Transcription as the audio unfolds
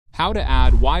How to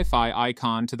add Wi-Fi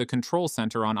icon to the control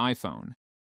center on iPhone.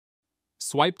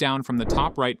 Swipe down from the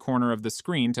top right corner of the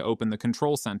screen to open the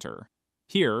control center.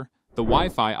 Here, the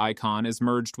Wi-Fi icon is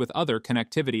merged with other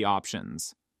connectivity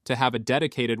options. To have a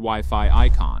dedicated Wi-Fi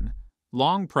icon,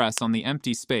 long press on the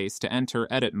empty space to enter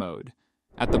edit mode.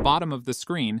 At the bottom of the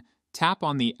screen, tap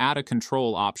on the Add a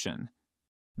Control option.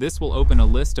 This will open a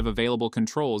list of available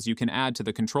controls you can add to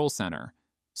the control center.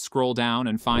 Scroll down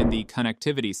and find the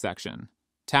Connectivity section.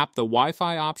 Tap the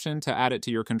Wi-Fi option to add it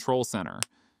to your control center.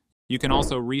 You can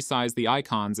also resize the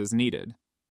icons as needed.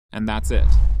 And that's it.